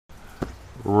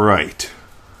Right.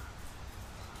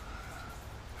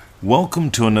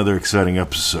 Welcome to another exciting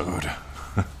episode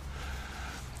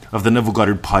of the Neville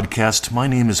Goddard Podcast. My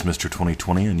name is Mr.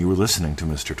 2020, and you are listening to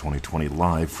Mr. 2020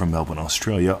 live from Melbourne,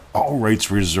 Australia. All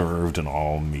rights reserved and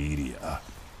all media.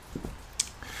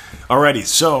 Alrighty,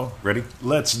 so, ready?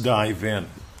 Let's dive in.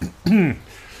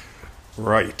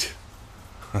 Right.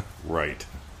 Right.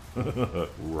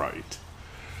 Right.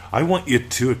 I want you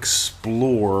to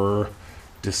explore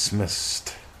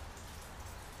dismissed.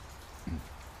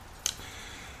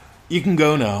 You can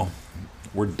go now.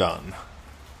 We're done.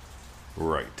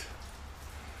 Right.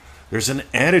 There's an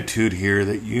attitude here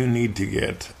that you need to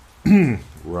get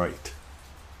right.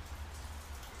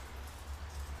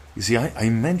 You see, I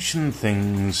mention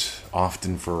things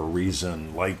often for a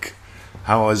reason, like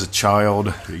how as a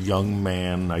child, a young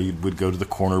man, I would go to the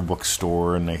corner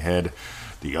bookstore and they had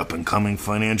the up-and-coming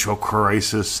financial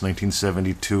crisis,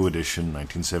 1972 edition,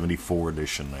 1974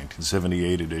 edition,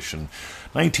 1978 edition,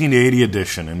 1980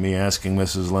 edition, and me asking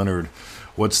Mrs. Leonard,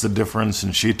 what's the difference?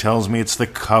 And she tells me it's the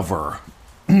cover.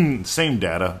 Same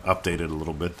data, updated a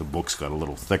little bit. The books got a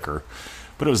little thicker.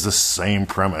 But it was the same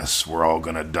premise. We're all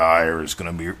going to die or it's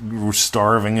going to be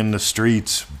starving in the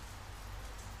streets.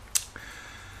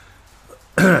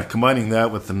 Combining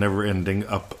that with the never-ending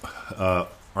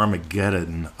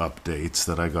Armageddon updates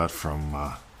that I got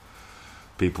from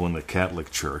people in the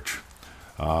Catholic Church,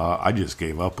 I just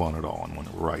gave up on it all and went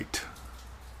right.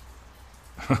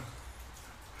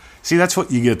 See, that's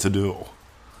what you get to do.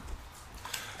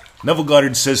 Neville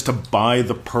Goddard says to buy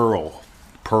the Pearl,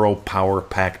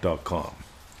 pearlpowerpack.com,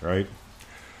 right?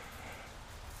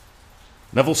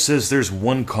 Neville says there's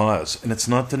one cause, and it's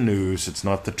not the news, it's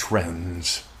not the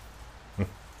trends.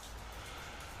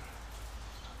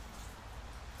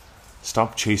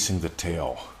 Stop chasing the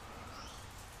tail.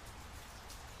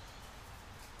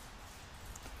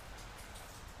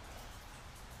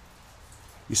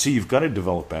 You see, you've got to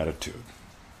develop attitude.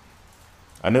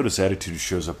 I notice attitude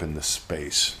shows up in this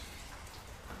space.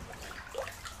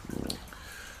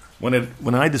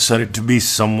 When I decided to be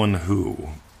someone who...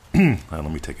 now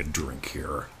let me take a drink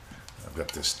here. I've got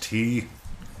this tea,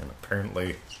 and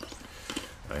apparently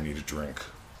I need a drink.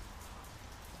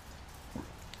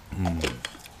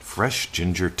 Fresh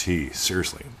ginger tea.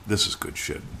 Seriously, this is good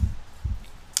shit.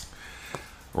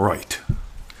 Right.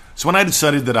 So when I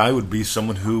decided that I would be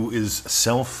someone who is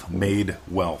self-made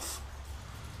wealth,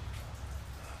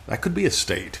 that could be a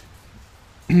state.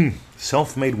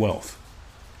 Self-made wealth.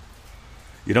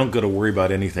 You don't got to worry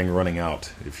about anything running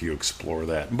out if you explore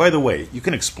that. And by the way, you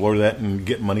can explore that and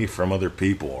get money from other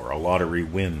people or a lottery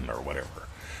win or whatever.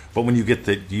 But when you get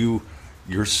that you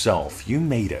yourself, you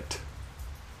made it.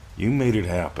 You made it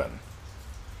happen.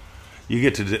 You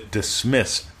get to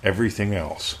dismiss everything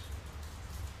else.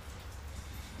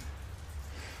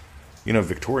 You know,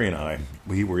 Victoria and I,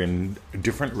 we were in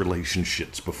different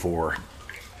relationships before.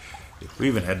 We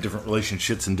even had different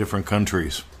relationships in different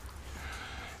countries.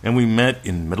 And we met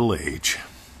in middle age.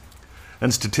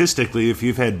 And statistically, if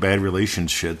you've had bad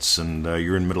relationships and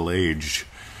you're in middle age,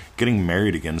 getting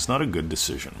married again is not a good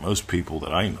decision. Most people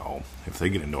that I know, if they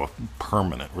get into a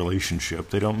permanent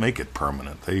relationship, they don't make it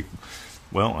permanent.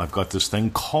 I've got this thing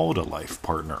called a life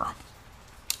partner.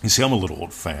 You see, I'm a little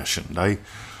old-fashioned. I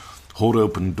hold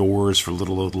open doors for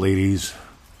little old ladies,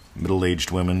 middle-aged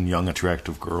women, young,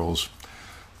 attractive girls,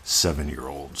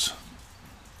 7-year-olds,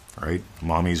 right?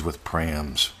 Mommies with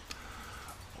prams,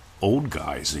 old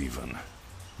guys even,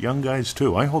 young guys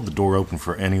too. I hold the door open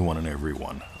for anyone and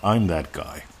everyone. I'm that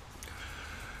guy.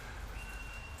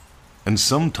 And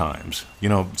sometimes,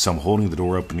 so I'm holding the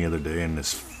door open the other day and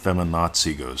this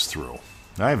feminazi goes through.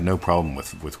 I have no problem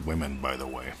with women, by the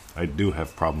way. I do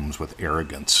have problems with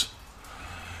arrogance.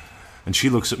 And she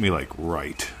looks at me like,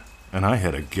 right. And I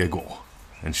had a giggle.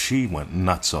 And she went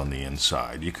nuts on the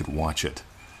inside. You could watch it.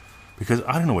 Because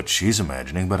I don't know what she's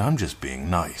imagining, but I'm just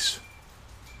being nice.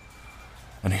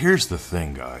 And here's the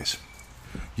thing, guys.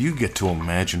 You get to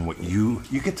imagine what you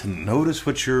get to notice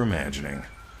what you're imagining.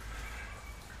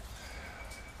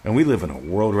 And we live in a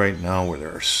world right now where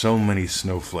there are so many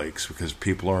snowflakes because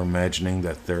people are imagining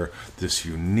that they're this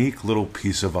unique little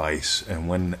piece of ice, and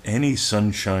when any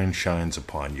sunshine shines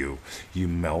upon you, you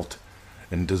melt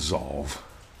and dissolve.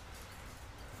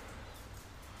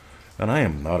 And I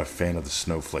am not a fan of the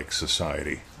snowflake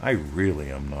society. I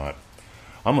really am not.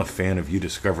 I'm a fan of you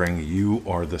discovering you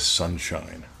are the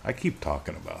sunshine. I keep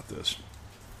talking about this.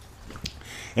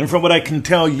 And from what I can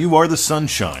tell, you are the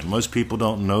sunshine. Most people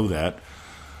don't know that.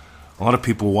 A lot of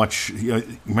people watch,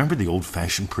 remember the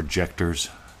old-fashioned projectors?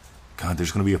 God,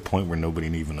 there's going to be a point where nobody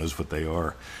even knows what they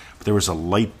are. There was a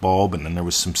light bulb, and then there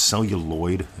was some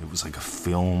celluloid. It was like a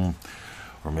film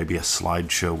or maybe a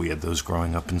slideshow. We had those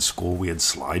growing up in school. We had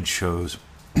slideshows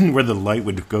where the light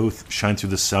would go shine through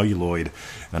the celluloid,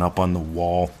 and up on the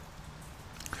wall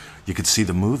you could see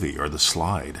the movie or the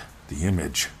slide, the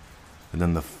image, and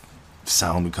then the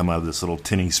sound would come out of this little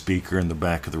tinny speaker in the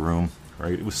back of the room.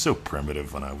 Right? It was so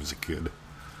primitive when I was a kid.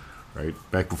 Right?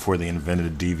 Back before they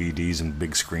invented DVDs and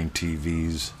big screen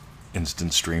TVs,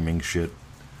 instant streaming shit.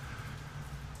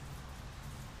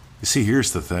 You see,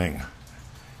 here's the thing.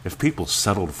 If people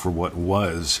settled for what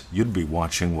was, you'd be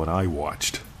watching what I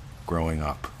watched growing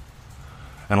up.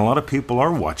 And a lot of people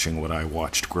are watching what I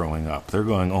watched growing up. They're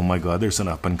going, oh my God, there's an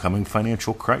up-and-coming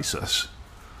financial crisis.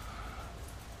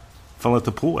 A fellow at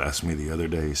the pool asked me the other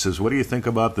day, he says, what do you think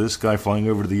about this guy flying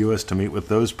over to the U.S. to meet with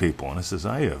those people? And I says,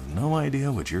 I have no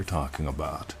idea what you're talking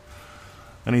about.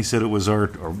 And he said it was our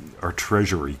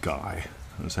treasury guy.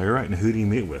 I say, all right, and who do you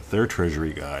meet with? They're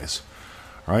treasury guys.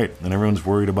 Right, and everyone's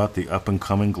worried about the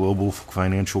up-and-coming global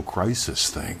financial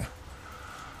crisis thing.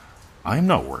 I'm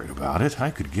not worried about it. I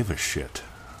could give a shit.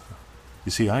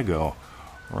 You see, I go,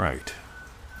 right,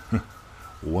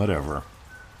 whatever.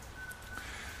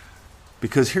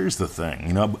 Because here's the thing,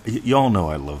 you know, y'all know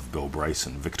I love Bill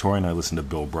Bryson. Victoria and I listen to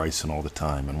Bill Bryson all the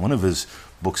time, and one of his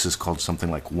books is called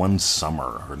something like One Summer,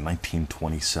 or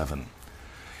 1927.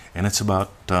 And it's about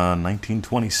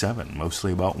 1927,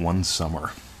 mostly about one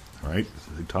summer. Right?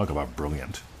 They talk about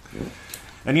brilliant.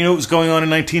 And you know what was going on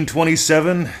in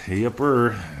 1927?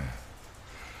 Yepper.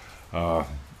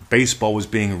 Baseball was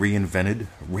being reinvented.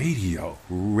 Radio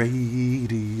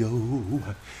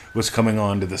was coming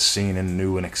onto the scene in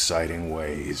new and exciting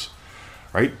ways.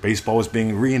 Right? Baseball was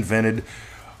being reinvented.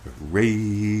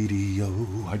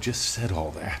 Radio. I just said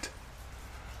all that.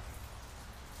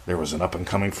 There was an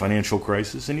up-and-coming financial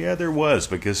crisis, and yeah, there was.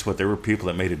 But guess what? There were people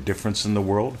that made a difference in the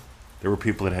world. There were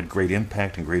people that had great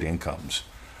impact and great incomes.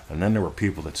 And then there were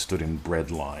people that stood in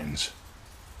bread lines.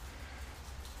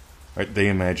 Right? They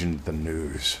imagined the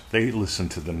news. They listened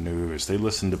to the news. They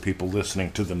listened to people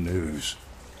listening to the news.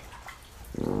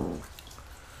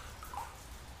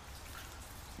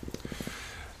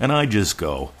 And I just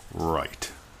go,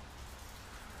 right.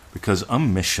 Because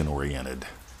I'm mission-oriented.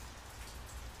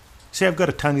 See, I've got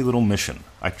a tiny little mission.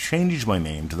 I changed my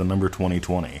name to the number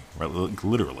 2020, right,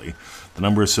 literally, the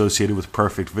number associated with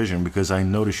perfect vision, because I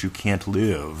notice you can't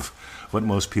live what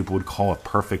most people would call a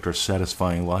perfect or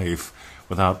satisfying life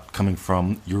without coming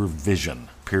from your vision,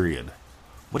 period.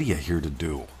 What are you here to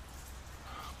do?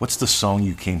 What's the song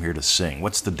you came here to sing?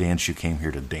 What's the dance you came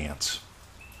here to dance?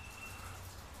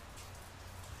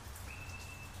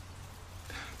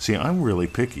 See, I'm really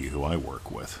picky who I work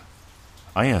with.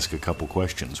 I ask a couple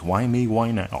questions. Why me?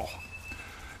 Why now?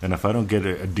 And if I don't get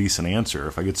a decent answer,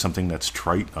 if I get something that's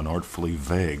trite, unartfully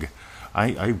vague,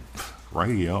 I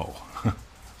radio.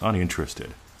 Not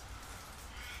interested.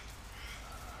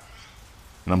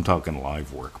 And I'm talking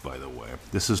live work, by the way.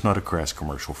 This is not a crass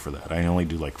commercial for that. I only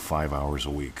do like 5 hours a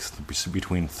week,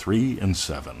 between 3 and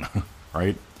 7,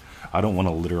 right? I don't want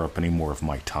to litter up any more of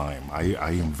my time. I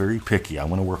am very picky. I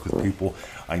want to work with people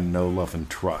I know, love, and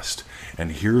trust.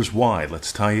 And here's why.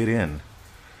 Let's tie it in.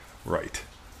 Right.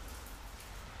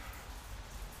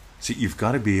 See, you've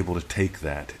got to be able to take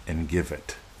that and give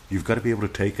it. You've got to be able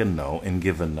to take a no and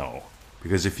give a no.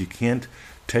 Because if you can't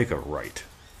take a right.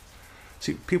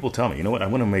 See, people tell me, you know what, I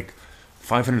want to make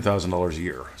 $500,000 a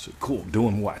year. I say, cool,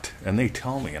 doing what? And they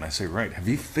tell me, and I say, right, have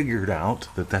you figured out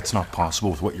that that's not possible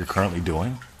with what you're currently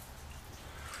doing?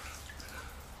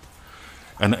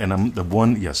 And I'm the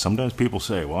one, yes, sometimes people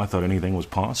say, well, I thought anything was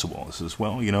possible. I says,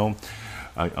 well, you know,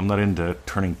 I'm not into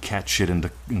turning cat shit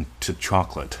into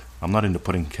chocolate. I'm not into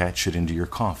putting cat shit into your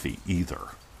coffee either.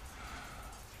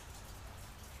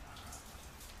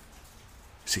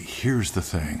 See, here's the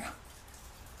thing.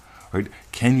 Right?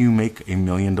 Can you make $1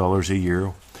 million a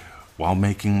year while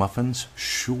making muffins?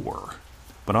 Sure.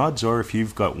 But odds are if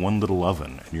you've got one little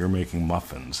oven and you're making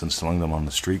muffins and selling them on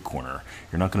the street corner,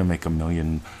 you're not going to make $1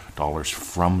 million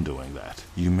from doing that.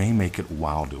 You may make it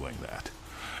while doing that.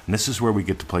 And this is where we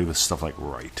get to play with stuff like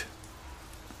right.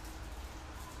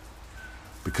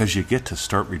 Because you get to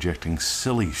start rejecting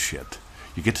silly shit.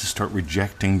 You get to start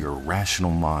rejecting your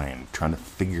rational mind, trying to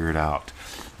figure it out.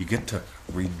 You get to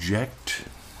reject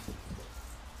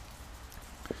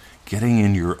getting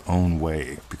in your own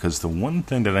way. Because the one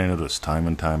thing that I notice time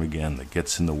and time again that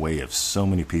gets in the way of so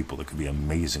many people that could be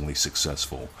amazingly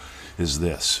successful is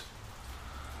this.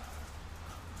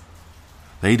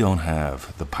 They don't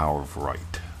have the power of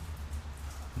right.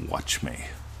 Watch me.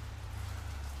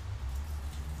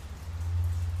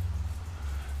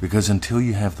 Because until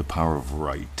you have the power of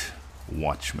right,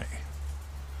 Watch me.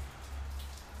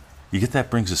 You get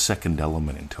that brings a second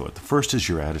element into it. The first is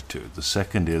your attitude. The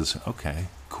second is, okay,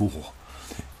 cool.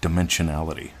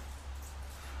 Dimensionality.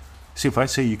 See, if I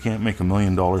say you can't make $1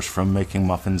 million from making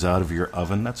muffins out of your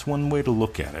oven, that's one way to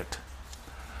look at it.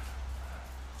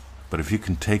 But if you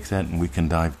can take that and we can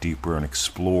dive deeper and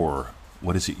explore,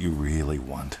 what is it you really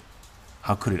want?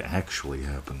 How could it actually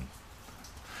happen?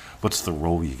 What's the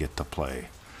role you get to play?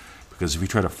 Because if you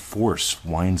try to force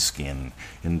wineskin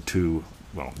into,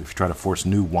 well, if you try to force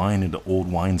new wine into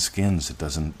old wine skins, it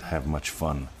doesn't have much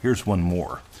fun. Here's one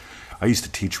more. I used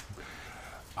to teach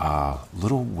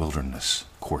little wilderness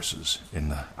courses in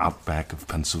the outback of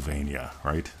Pennsylvania,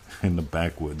 right? In the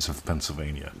backwoods of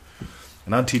Pennsylvania.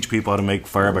 And I'd teach people how to make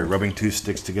fire by rubbing two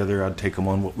sticks together. I'd take them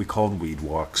on what we called weed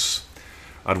walks.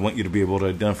 I'd want you to be able to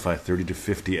identify 30 to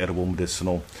 50 edible,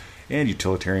 medicinal, and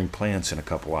utilitarian plants in a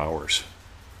couple hours.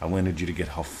 I wanted you to get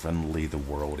how friendly the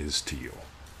world is to you.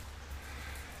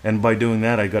 And by doing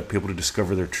that, I got people to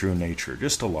discover their true nature.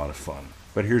 Just a lot of fun.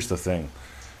 But here's the thing.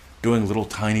 Doing little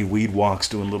tiny weed walks,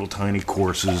 doing little tiny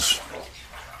courses,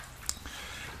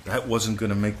 that wasn't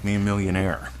going to make me a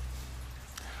millionaire.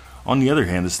 On the other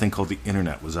hand, this thing called the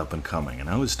internet was up and coming, and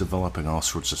I was developing all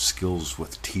sorts of skills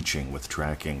with teaching, with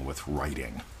tracking, with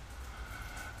writing.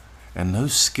 And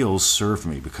those skills served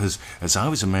me because as I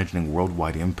was imagining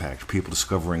worldwide impact, people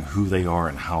discovering who they are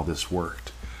and how this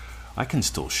worked, I can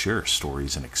still share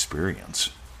stories and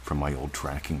experience from my old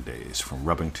tracking days, from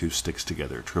rubbing two sticks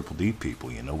together, Triple D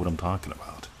people, you know what I'm talking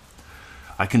about.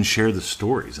 I can share the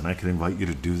stories, and I can invite you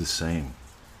to do the same.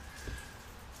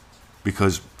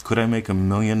 Because could I make $1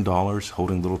 million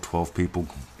holding little 12 people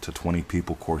to 20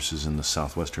 people courses in the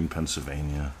southwestern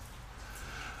Pennsylvania?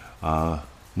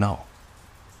 No.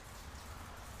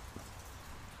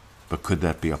 But could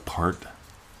that be a part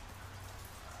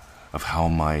of how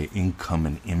my income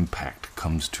and impact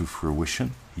comes to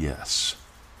fruition? Yes.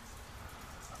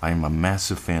 I am a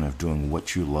massive fan of doing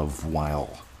what you love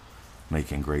while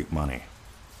making great money.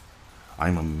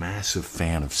 I'm a massive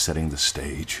fan of setting the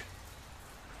stage,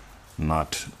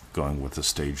 not going with the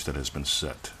stage that has been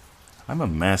set. I'm a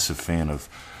massive fan of...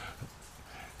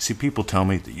 See, people tell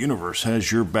me, the universe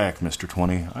has your back, Mr.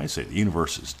 20. I say the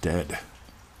universe is dead.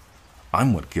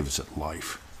 I'm what gives it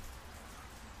life.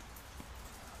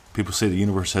 People say the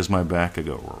universe has my back. I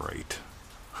go, right.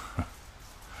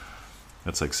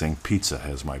 That's like saying pizza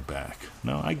has my back.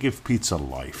 No, I give pizza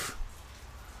life.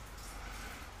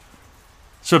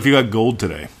 So if you got gold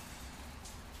today,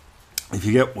 if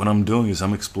you get what I'm doing is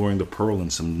I'm exploring the Pearl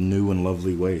in some new and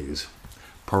lovely ways.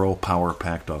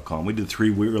 PearlPowerPack.com. We did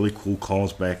 3 really cool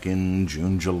calls back in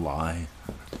June, July.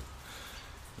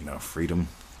 You know, freedom,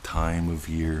 time of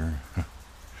year.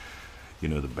 You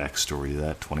know the backstory of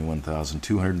that.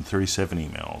 21,237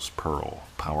 emails.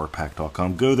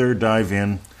 PearlPowerPack.com. Go there, dive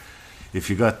in. If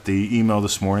you got the email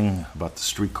this morning about the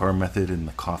streetcar method and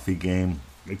the coffee game,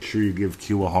 make sure you give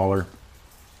Q a holler.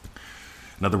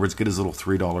 In other words, get his little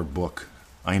 $3 book.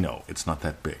 I know, it's not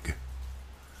that big.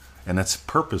 And that's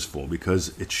purposeful because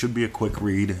it should be a quick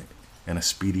read and a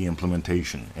speedy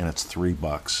implementation. And it's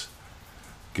 $3.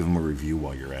 Give him a review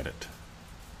while you're at it.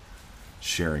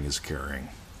 Sharing is caring.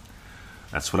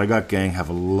 That's what I got, gang. Have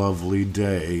a lovely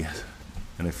day.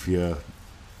 And if you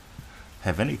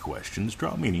have any questions,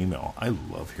 drop me an email. I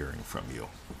love hearing from you.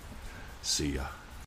 See ya.